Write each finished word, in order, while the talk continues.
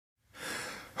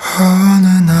어느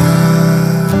날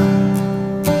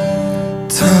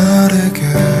다르게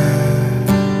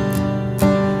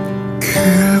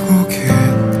길고 긴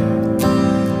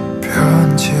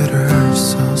편지를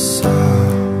썼어.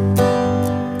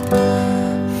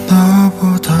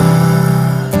 너보다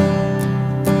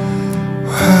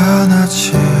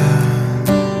화나진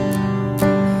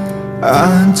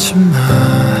않지만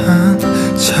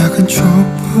작은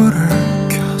촛불을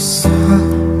켰어.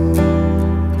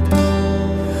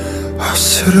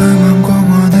 어스름한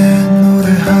공원에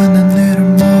노래하는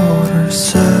이름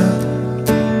모를세.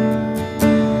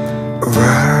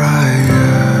 Where are you?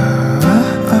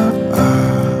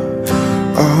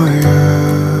 Oh you.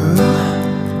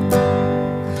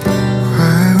 왜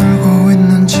울고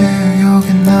있는지 여긴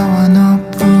나와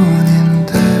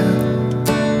너뿐인데.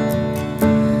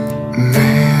 Me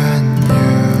and you.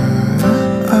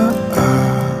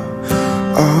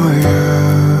 Oh you.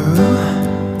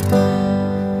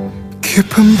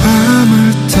 깊은 밤을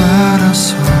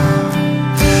따라서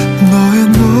너의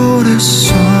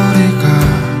노랫소리가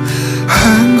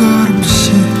한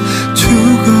걸음씩 두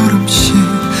걸음씩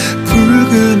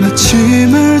붉은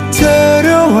아침을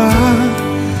데려와.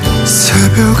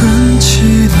 새벽은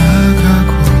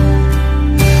지나가고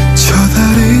저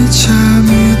달이 잠이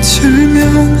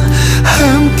들면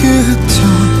함께했던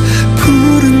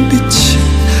푸른 빛이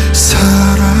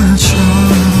사라져.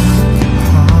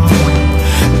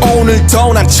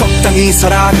 오늘도 난 적당히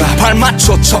살아가,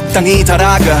 발맞춰 적당히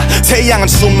달아가. 태양은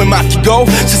숨을 막히고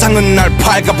세상은 날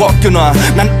발가벗겨놔.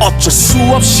 난 어쩔 수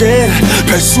없이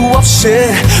별 수 없이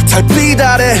달빛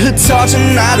아래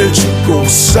흩어진 나를 죽고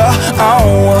있어.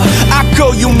 I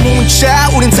call you 문자,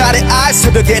 우린 달의 알,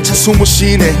 새벽에 찬 숨을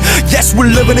쉬네. Yes,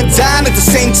 we're living it down at the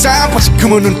same time.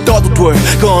 바지금은 눈 떠도 돼.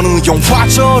 그 어느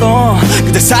영화처럼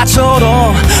그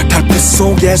대사처럼 달빛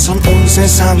속에선 온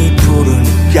세상이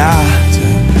푸르니까.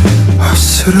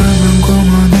 어스름한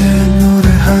공원에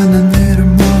노래하는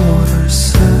이름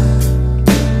모를세.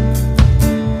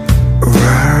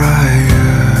 Where are you?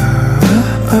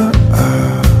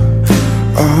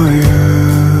 Oh you.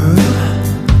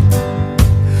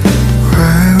 왜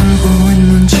울고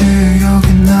있는지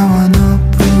여긴 나와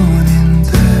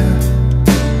너뿐인데.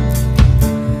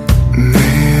 Me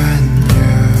and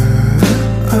you.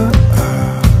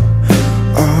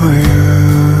 Oh you.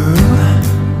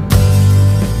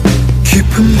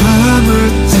 깊은 밤을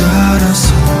따라서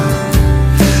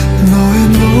너의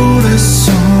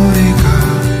노랫소리가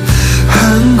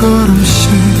한 걸음씩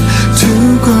두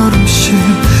걸음씩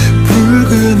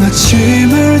붉은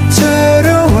아침을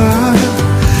데려와.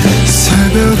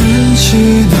 새벽은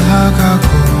지나가고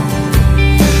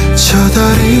저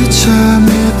달이 잠이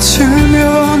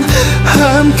들면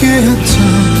함께했던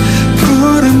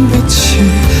푸른 빛이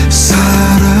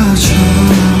사라져.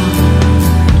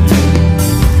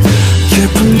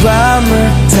 깊은 밤을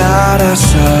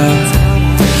따라서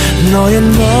너의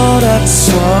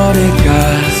노랫소리가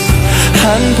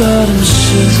한 걸음씩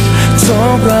두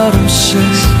걸음씩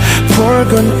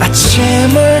붉은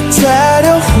아침을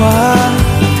데려와.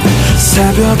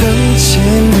 새벽은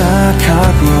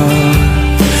지나가고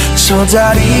저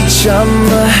달이 잠을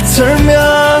들면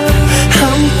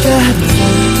함께했던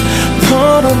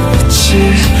푸른 빛이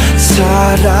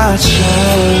사라져.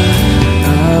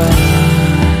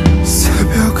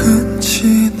 새벽은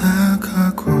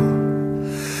지나가고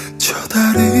저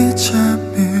달이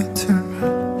잠이 들면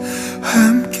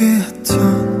함께했던